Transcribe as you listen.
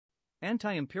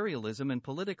Anti-imperialism in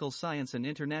political science and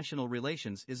international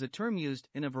relations is a term used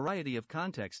in a variety of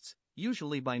contexts,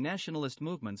 usually by nationalist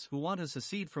movements who want to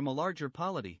secede from a larger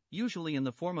polity, usually in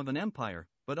the form of an empire,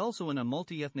 but also in a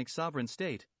multi-ethnic sovereign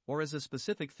state, or as a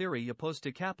specific theory opposed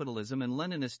to capitalism and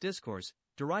Leninist discourse,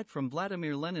 derived from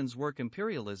Vladimir Lenin's work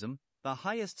Imperialism, the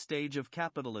highest stage of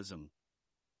capitalism.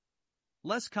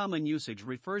 Less common usage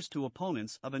refers to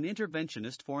opponents of an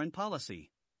interventionist foreign policy.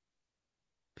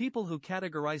 People who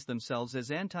categorize themselves as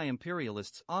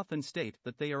anti-imperialists often state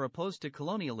that they are opposed to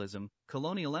colonialism,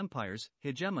 colonial empires,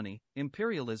 hegemony,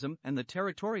 imperialism, and the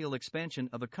territorial expansion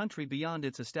of a country beyond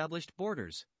its established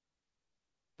borders.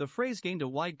 The phrase gained a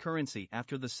wide currency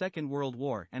after the Second World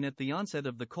War and at the onset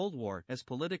of the Cold War as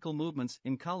political movements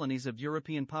in colonies of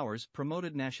European powers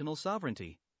promoted national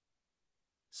sovereignty.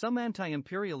 Some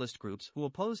anti-imperialist groups who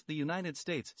opposed the United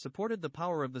States supported the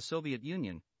power of the Soviet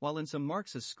Union, while in some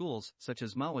Marxist schools, such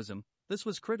as Maoism, this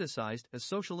was criticized as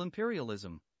social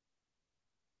imperialism.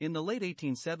 In the late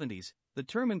 1870s, the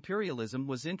term imperialism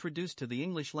was introduced to the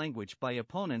English language by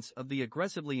opponents of the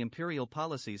aggressively imperial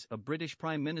policies of British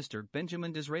Prime Minister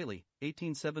Benjamin Disraeli,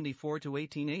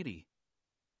 1874–1880.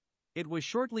 It was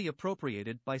shortly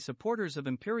appropriated by supporters of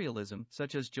imperialism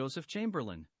such as Joseph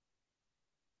Chamberlain.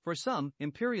 For some,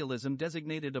 imperialism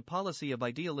designated a policy of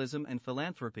idealism and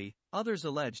philanthropy, others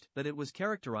alleged that it was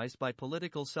characterized by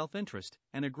political self-interest,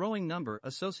 and a growing number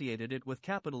associated it with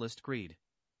capitalist greed.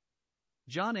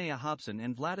 John A. Hobson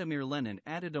and Vladimir Lenin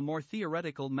added a more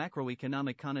theoretical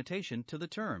macroeconomic connotation to the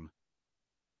term.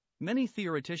 Many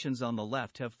theoreticians on the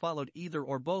left have followed either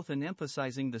or both in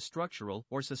emphasizing the structural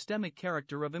or systemic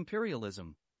character of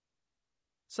imperialism.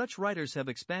 Such writers have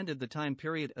expanded the time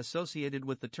period associated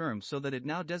with the term so that it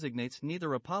now designates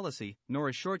neither a policy nor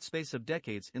a short space of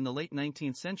decades in the late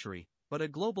 19th century, but a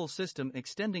global system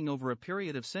extending over a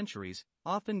period of centuries,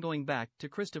 often going back to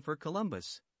Christopher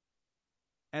Columbus.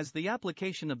 As the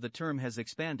application of the term has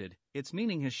expanded, its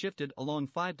meaning has shifted along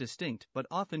 5 distinct but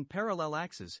often parallel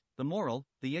axes: the moral,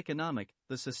 the economic,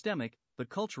 the systemic, the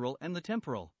cultural, and the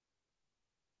temporal.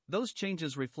 Those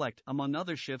changes reflect, among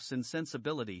other shifts in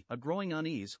sensibility, a growing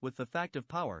unease with the fact of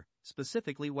power,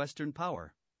 specifically Western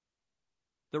power.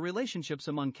 The relationships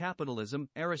among capitalism,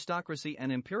 aristocracy, and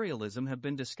imperialism have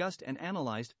been discussed and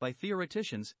analyzed by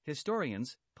theoreticians,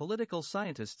 historians, political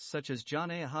scientists such as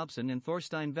John A. Hobson and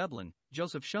Thorstein Veblen,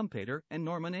 Joseph Schumpeter, and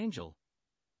Norman Angell.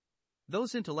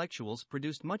 Those intellectuals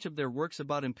produced much of their works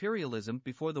about imperialism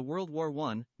before the World War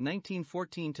I,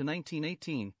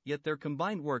 1914–1918, yet their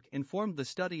combined work informed the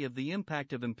study of the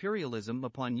impact of imperialism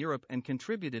upon Europe and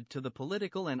contributed to the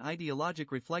political and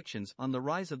ideologic reflections on the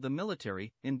rise of the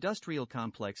military-industrial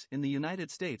complex in the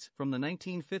United States from the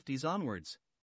 1950s onwards.